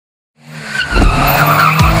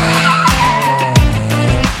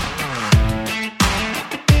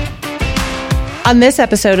On this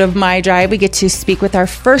episode of My Drive, we get to speak with our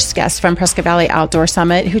first guest from Prescott Valley Outdoor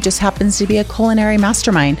Summit, who just happens to be a culinary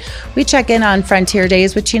mastermind. We check in on Frontier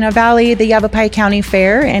Days with Chino Valley, the Yavapai County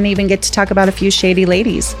Fair, and even get to talk about a few Shady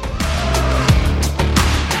ladies.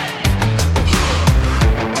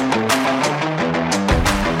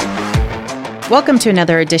 Welcome to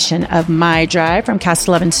another edition of My Drive from Cast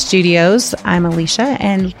 11 Studios. I'm Alicia,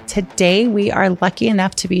 and today we are lucky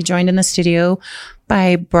enough to be joined in the studio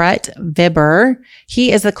by Brett Vibber.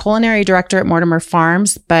 He is the culinary director at Mortimer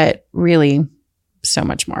Farms, but really so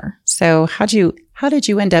much more. So how did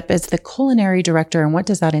you end up as the culinary director, and what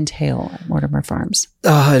does that entail at Mortimer Farms?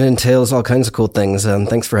 It entails all kinds of cool things.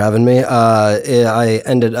 Thanks for having me. I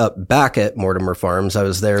ended up back at Mortimer Farms. I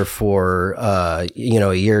was there for, a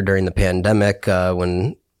year during the pandemic,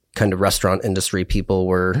 when kind of restaurant industry people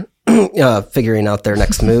were figuring out their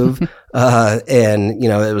next move. And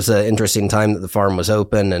it was an interesting time that the farm was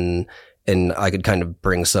open, and I could kind of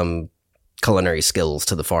bring some culinary skills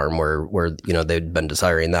to the farm where they'd been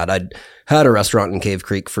desiring that. I'd had a restaurant in Cave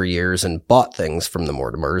Creek for years and bought things from the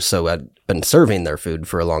Mortimers, so I'd been serving their food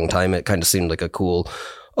for a long time. It kind of seemed like a cool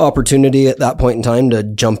opportunity at that point in time to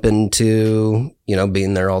jump into,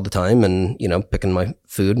 being there all the time and, picking my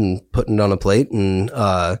food and putting it on a plate. And,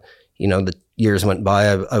 the years went by.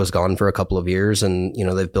 I was gone for a couple of years, and,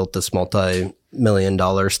 they've built this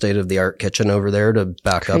multi-million-dollar state-of-the-art kitchen over there to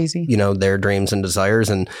back Crazy. up, their dreams and desires.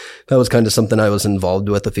 And that was kind of something I was involved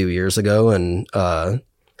with a few years ago, and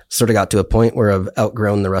sort of got to a point where I've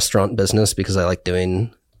outgrown the restaurant business because I like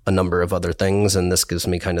doing a number of other things. And this gives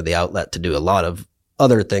me kind of the outlet to do a lot of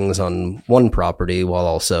other things on one property while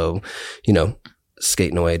also,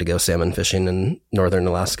 skating away to go salmon fishing in northern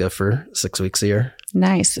Alaska for 6 weeks a year.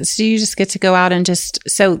 Nice. So you just get to go out and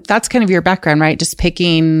so that's kind of your background, right? Just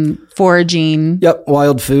picking, foraging. Yep.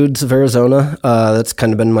 Wild foods of Arizona. That's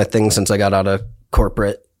kind of been my thing since I got out of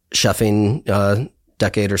corporate chefing,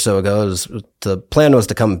 decade or so ago. The plan was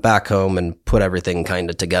to come back home and put everything kind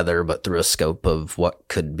of together, but through a scope of what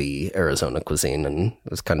could be Arizona cuisine, and it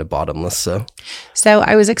was kind of bottomless. So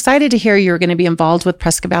I was excited to hear you were going to be involved with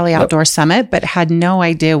Prescott Valley Outdoor Summit, but had no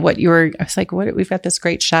idea what you were. I was like, what? We've got this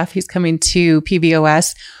great chef. He's coming to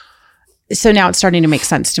PVOS. So now it's starting to make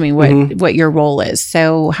sense to me what your role is.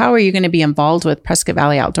 So how are you going to be involved with Prescott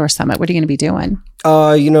Valley Outdoor Summit? What are you going to be doing?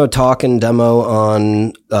 Talk and demo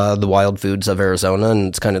on the wild foods of Arizona, and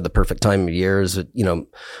it's kind of the perfect time of year is,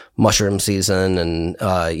 mushroom season and,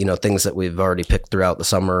 things that we've already picked throughout the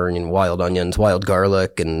summer, wild onions, wild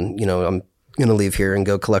garlic, and, I'm going to leave here and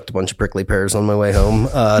go collect a bunch of prickly pears on my way home.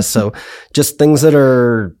 So just things that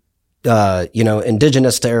are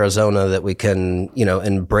indigenous to Arizona that we can,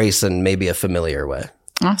 embrace in maybe a familiar way.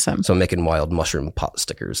 Awesome. So I'm making wild mushroom pot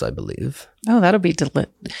stickers, I believe. Oh, that'll be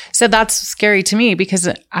So that's scary to me because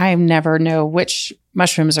I never know which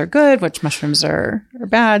mushrooms are good, which mushrooms are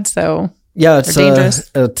bad. So yeah, it's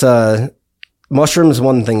dangerous. Mushrooms,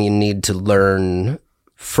 one thing you need to learn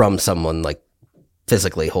from someone like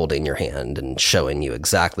physically holding your hand and showing you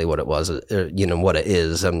exactly what it was, what it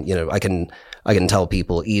is. I can tell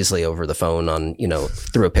people easily over the phone on,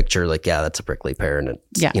 through a picture, like, yeah, that's a prickly pear, and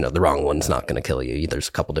it's, the wrong one's not going to kill you. There's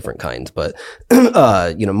a couple different kinds, but,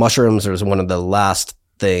 mushrooms was one of the last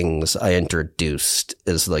things I introduced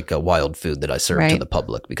as like a wild food that I serve to the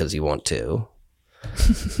public, because you want to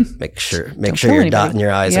make sure you're dotting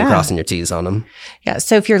your I's and crossing your T's on them. Yeah.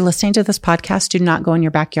 So if you're listening to this podcast, do not go in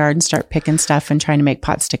your backyard and start picking stuff and trying to make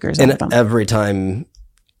pot stickers out of them. Every time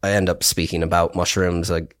I end up speaking about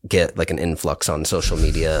mushrooms, I get like an influx on social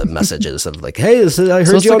media messages of like, "Hey, I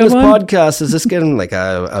heard you on this podcast. Is this getting like?"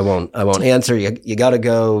 I won't answer. You got to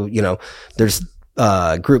go. There's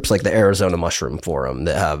groups like the Arizona Mushroom Forum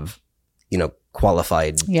that have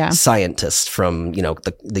qualified scientists from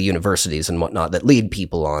the universities and whatnot that lead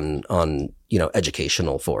people on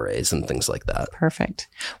educational forays and things like that. Perfect.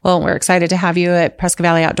 Well, we're excited to have you at Prescott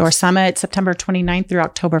Valley Outdoor Summit, September 29th through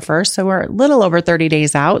October 1st. So we're a little over 30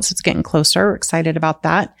 days out. So it's getting closer. We're excited about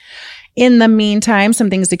that. In the meantime, some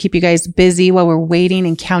things to keep you guys busy while we're waiting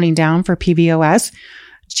and counting down for PVOS.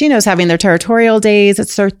 Chino's having their Territorial Days.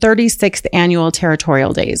 It's their 36th annual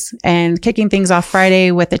Territorial Days, and kicking things off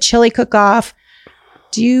Friday with a chili cook-off.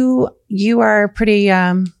 You are pretty,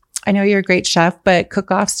 I know you're a great chef, but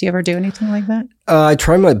cook-offs, do you ever do anything like that? I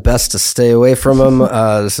try my best to stay away from them.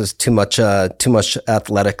 This is too much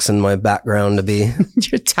athletics in my background to be.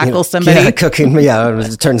 You tackle somebody. Yeah, cooking. Yeah,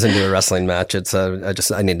 it turns into a wrestling match. It's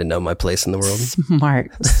I need to know my place in the world.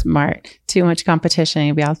 Smart. Too much competition.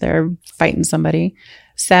 You'll be out there fighting somebody.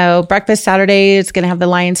 So breakfast Saturday is going to have the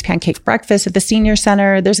Lions Pancake Breakfast at the Senior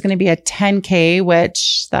Center. There's going to be a 10K,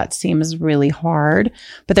 which that seems really hard.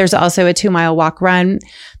 But there's also a 2-mile walk run.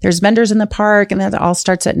 There's vendors in the park, and that all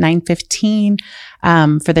starts at 9:15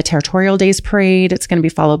 for the Territorial Days Parade. It's going to be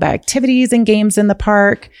followed by activities and games in the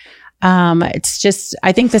park. It's just,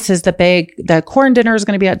 I think this is the corn dinner is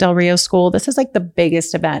going to be at Del Rio School. This is like the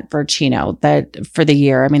biggest event for Chino for the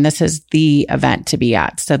year. I mean, this is the event to be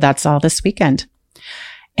at. So that's all this weekend.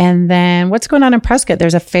 And then what's going on in Prescott?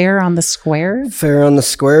 There's a fair on the square. Fair on the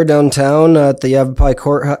square downtown at the Yavapai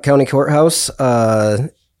County Courthouse. I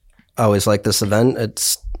always like this event.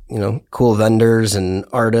 It's, cool vendors and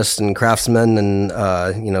artists and craftsmen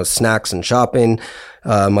and, some shopping.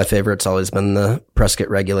 My favorite's always been the Prescott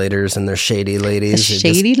Regulators and their Shady ladies. The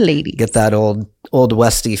Shady ladies. Get that old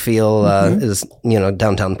Westy feel. Is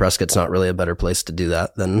downtown Prescott's not really a better place to do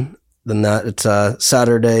that than that. It's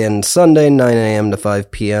Saturday and Sunday, 9 a.m. to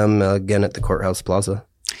 5 p.m. Again at the Courthouse Plaza.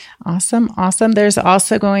 Awesome. There's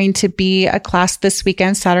also going to be a class this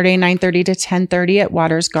weekend, Saturday, 9:30 to 10:30 at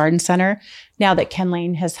Waters Garden Center. Now that Ken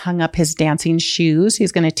Lane has hung up his dancing shoes,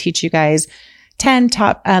 he's going to teach you guys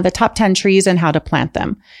the top 10 trees and how to plant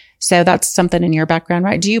them. So that's something in your background,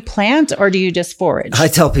 right? Do you plant or do you just forage? I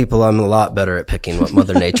tell people I'm a lot better at picking what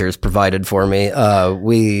Mother Nature has provided for me.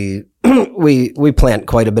 We plant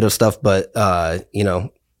quite a bit of stuff, but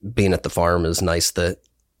being at the farm is nice that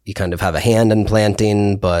you kind of have a hand in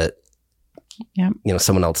planting, but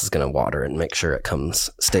someone else is going to water it and make sure it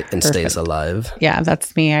stays alive. Yeah,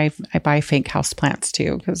 that's me. I buy fake house plants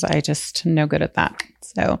too, because I just no good at that.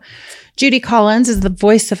 So Judy Collins is the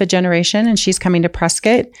voice of a generation, and she's coming to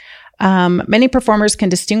Prescott. Many performers can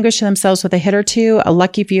distinguish themselves with a hit or two. A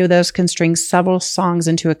lucky few of those can string several songs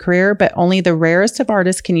into a career, but only the rarest of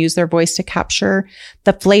artists can use their voice to capture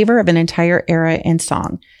the flavor of an entire era in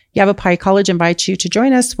song. Yavapai College invites you to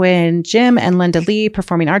join us when Jim and Linda Lee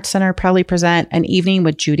Performing Arts Center proudly present An Evening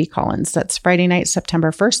with Judy Collins. That's Friday night,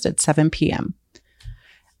 September 1st at 7 p.m.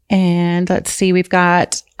 And let's see, we've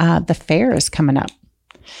got the fair is coming up.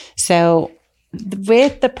 So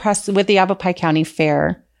with the Yavapai County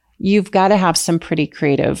Fair, you've got to have some pretty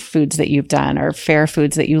creative foods that you've done or fair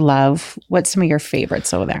foods that you love. What's some of your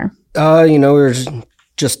favorites over there? We were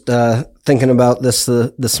just thinking about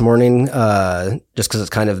this morning, just because it's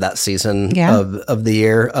kind of that season of the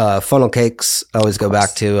year. Funnel cakes I always go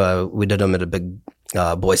back to. We did them at a big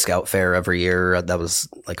Boy Scout fair every year. That was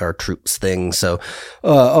like our troops thing. So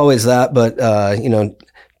always that. But,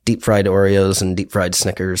 deep fried Oreos and deep fried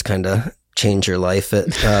Snickers kind of change your life at,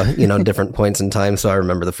 different points in time. So I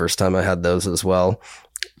remember the first time I had those as well.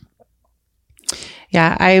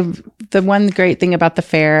 Yeah, the one great thing about the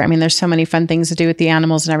fair, I mean, there's so many fun things to do with the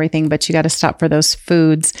animals and everything, but you got to stop for those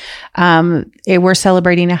foods. We're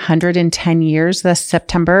celebrating 110 years this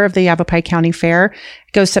September of the Yavapai County Fair.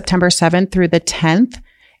 It goes September 7th through the 10th.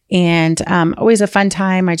 And always a fun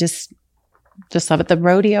time. I just love it. The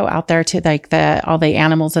rodeo out there too, like all the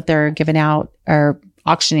animals that they're giving out or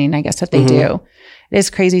auctioning, I guess that they do. It is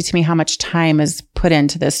crazy to me how much time is put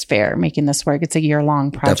into this fair, making this work. It's a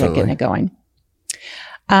year-long project getting it going.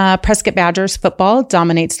 Prescott Badgers football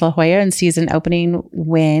dominates La Jolla in season opening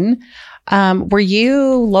win. Were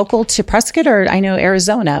you local to Prescott or I know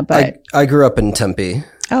Arizona, but I grew up in Tempe.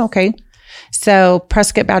 Oh, okay. So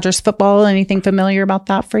Prescott Badgers football, anything familiar about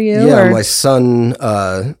that for you? Yeah, my son,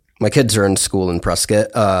 my kids are in school in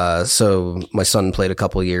Prescott. So my son played a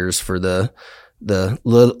couple years for the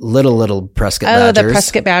little Prescott Badgers. Oh, the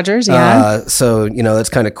Prescott Badgers. Yeah. So, that's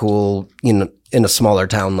kind of cool, in a smaller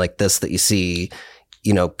town like this that you see,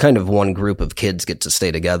 kind of one group of kids get to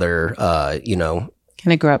stay together, kind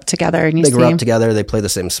of grow up together and they grow up together. They play the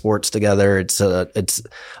same sports together. It's a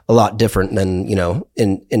lot different than,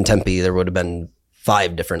 in Tempe, there would have been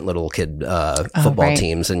 5 different little kid, football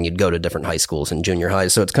teams, and you'd go to different high schools and junior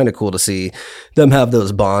highs. So it's kind of cool to see them have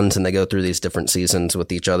those bonds and they go through these different seasons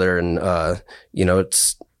with each other. And,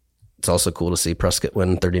 it's also cool to see Prescott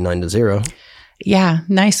win 39-0. Yeah.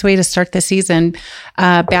 Nice way to start the season.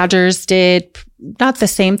 Badgers did not the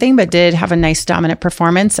same thing, but did have a nice dominant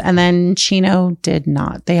performance. And then Chino did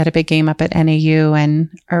not. They had a big game up at NAU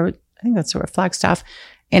or I think that's where Flagstaff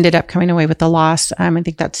ended up coming away with the loss. I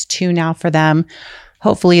think that's 2 now for them.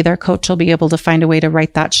 Hopefully their coach will be able to find a way to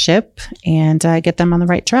right that ship and get them on the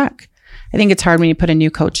right track. I think it's hard when you put a new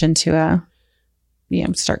coach into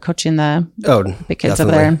start coaching the kids over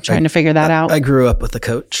there, trying to figure that out. I grew up with a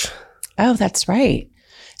coach. Oh, that's right.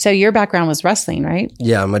 So your background was wrestling, right?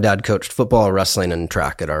 Yeah, my dad coached football, wrestling, and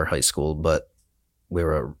track at our high school, but we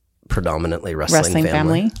were a predominantly wrestling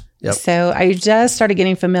family. Yep. So I just started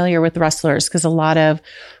getting familiar with wrestlers because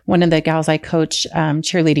one of the gals I coach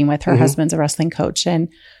cheerleading with, her husband's a wrestling coach, and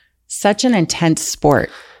such an intense sport.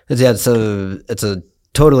 It's a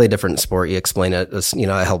totally different sport. You explain it as,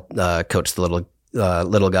 I helped coach the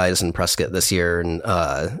little guys in Prescott this year, and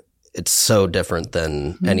it's so different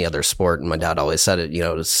than any other sport. And my dad always said it,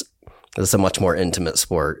 it's a much more intimate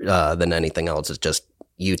sport than anything else. It's just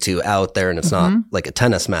you two out there, and it's not like a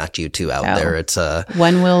tennis match, you two out there. It's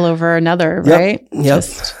one will over another, right? Yep.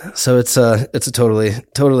 So it's a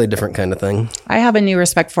totally different kind of thing. I have a new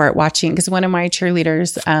respect for it watching, because one of my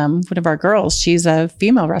cheerleaders, one of our girls, she's a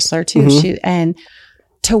female wrestler too. And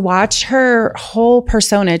to watch her whole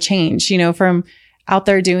persona change, from out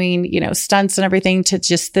there doing, stunts and everything, to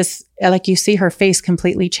just this, like, you see her face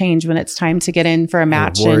completely change when it's time to get in for a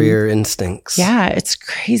match. Warrior instincts. Yeah, it's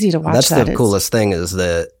crazy to watch. That's the coolest thing, is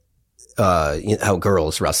that how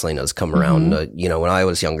girls wrestling has come around. When I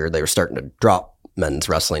was younger, they were starting to drop men's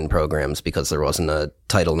wrestling programs because there wasn't a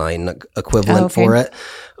Title IX equivalent for it.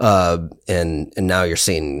 And now you're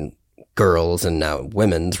seeing girls and now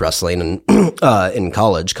women's wrestling and in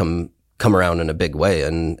college come around in a big way,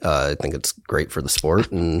 and I think it's great for the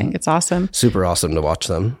sport, and I think it's awesome. Super awesome to watch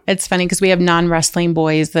them. It's funny because we have non-wrestling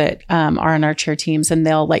boys that are on our cheer teams, and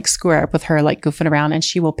they'll like square up with her, like goofing around, and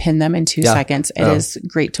she will pin them in 2 seconds. It is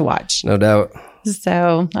great to watch. No doubt.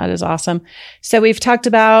 So that is awesome. So we've talked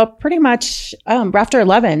about pretty much after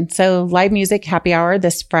 11. So live music happy hour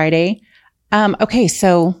this Friday. Okay,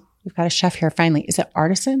 so we've got a chef here finally. Is it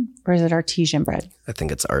artisan or is it artesian bread? I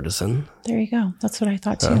think it's artisan. There you go. That's what I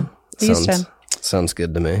thought too. Sounds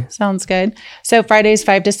good to me. Sounds good. So Fridays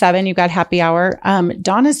 5 to 7, you got happy hour.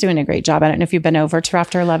 Donna's doing a great job. I don't know if you've been over to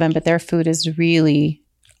After 11, but their food is really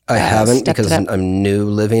I haven't, because I'm new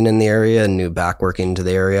living in the area and new back working to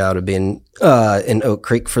the area out of being in Oak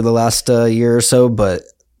Creek for the last year or so, but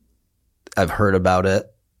I've heard about it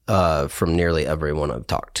from nearly everyone I've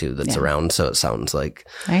talked to that's around. So it sounds like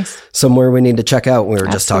somewhere we need to check out. We were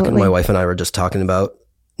just talking, my wife and I were just talking about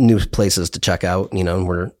new places to check out.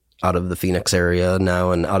 We're out of the Phoenix area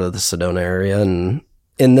now and out of the Sedona area and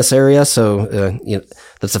in this area. So,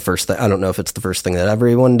 that's the first thing. I don't know if it's the first thing that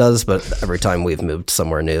everyone does, but every time we've moved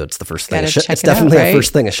somewhere new, it's the first thing. It's definitely the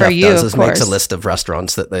first thing a chef does is makes a list of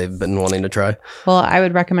restaurants that they've been wanting to try. Well, I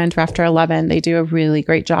would recommend After 11. They do a really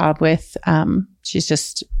great job with, she's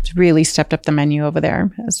just really stepped up the menu over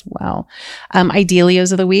there as well.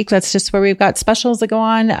 Idealios of the week. That's just where we've got specials that go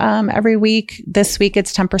on every week. This week,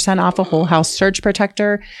 it's 10% off a whole house surge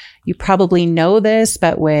protector. You probably know this,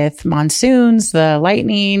 but with monsoons, the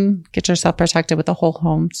lightning, get yourself protected with a whole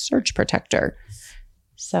home surge protector.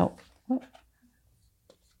 So,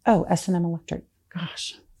 S&M Electric.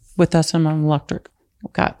 Gosh, with S&M Electric.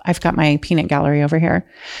 I've got my peanut gallery over here.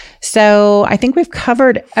 So I think we've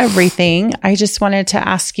covered everything. I just wanted to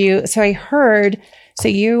ask you, so I heard,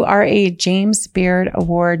 you are a James Beard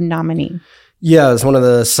Award nominee. Yeah, I was one of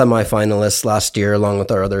the semifinalists last year, along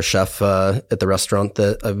with our other chef at the restaurant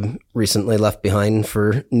that I've recently left behind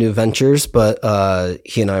for new ventures. But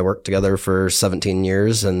he and I worked together for 17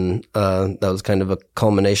 years, and that was kind of a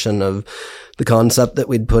culmination of the concept that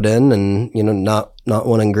we'd put in, and not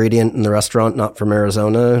one ingredient in the restaurant, not from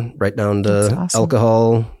Arizona, right down to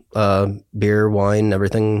alcohol, beer, wine,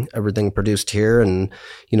 everything produced here, and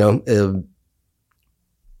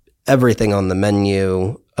everything on the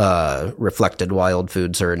menu reflected wild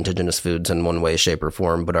foods or indigenous foods in one way, shape, or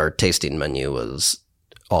form, but our tasting menu was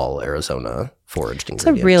all Arizona foraged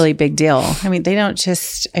ingredients. It's a really big deal. I mean, they don't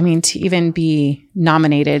just, to even be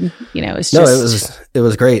nominated, it's just. No, it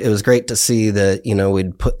was great. It was great to see that,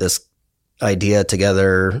 we'd put this idea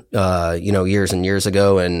together, years and years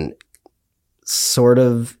ago, and sort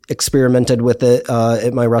of experimented with it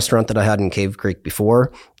at my restaurant that I had in Cave Creek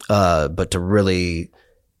before, but to really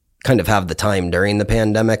kind of have the time during the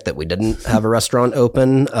pandemic that we didn't have a restaurant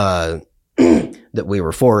open, that we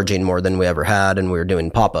were foraging more than we ever had, and we were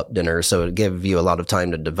doing pop-up dinners. So it gave you a lot of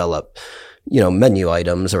time to develop, menu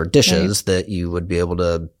items or dishes that you would be able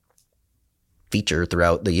to feature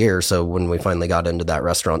throughout the year. So when we finally got into that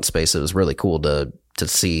restaurant space, it was really cool to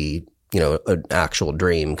see, an actual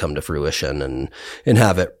dream come to fruition and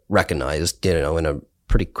have it recognized, in a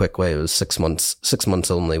pretty quick way. It was 6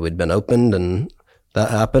 months only we'd been opened, and that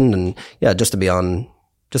happened. And just to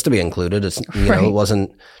be included. It's, it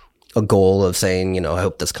wasn't a goal of saying, I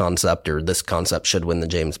hope this concept or this concept should win the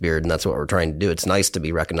James Beard. And that's what we're trying to do. It's nice to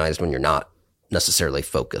be recognized when you're not necessarily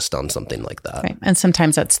focused on something like that. Right. And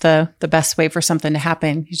sometimes that's the best way for something to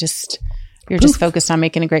happen. You're just focused on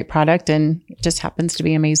making a great product, and it just happens to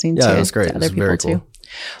be amazing to, it was great. to other people very too. cool.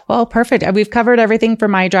 Well, perfect. We've covered everything for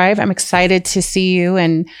my drive. I'm excited to see you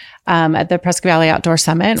and at the Prescott Valley Outdoor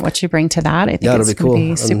Summit, what you bring to that. I think it's going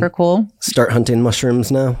to be super cool. Start hunting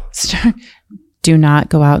mushrooms now. Do not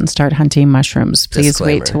go out and start hunting mushrooms. Please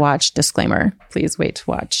Disclaimer. wait to watch disclaimer. Please wait to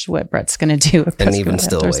watch what Brett's going to do. And even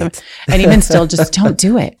still wait. And even still, just don't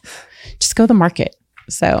do it. Just go to the market.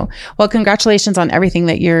 So, well, congratulations on everything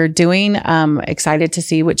that you're doing. Excited to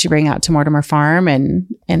see what you bring out to Mortimer Farm and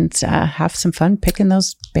have some fun picking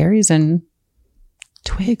those berries and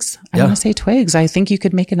twigs. I want to say twigs. I think you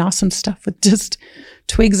could make an awesome stuff with just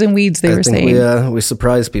twigs and weeds, they were saying. We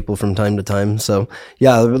surprise people from time to time. So,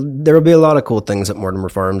 yeah, there will be a lot of cool things at Mortimer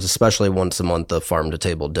Farms, especially once a month, a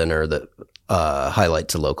farm-to-table dinner that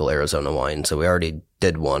highlights a local Arizona wine. So we already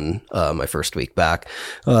did one my first week back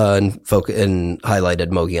and highlighted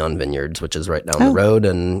Mogollon Vineyards, which is right down the road.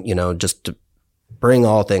 And, you know, just to bring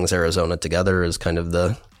all things Arizona together is kind of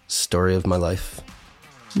the story of my life.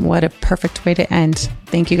 What a perfect way to end.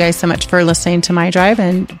 Thank you guys so much for listening to my drive.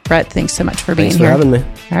 And Brett, thanks so much for being here. Thanks for having me.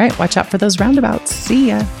 All right. Watch out for those roundabouts. See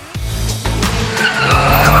ya.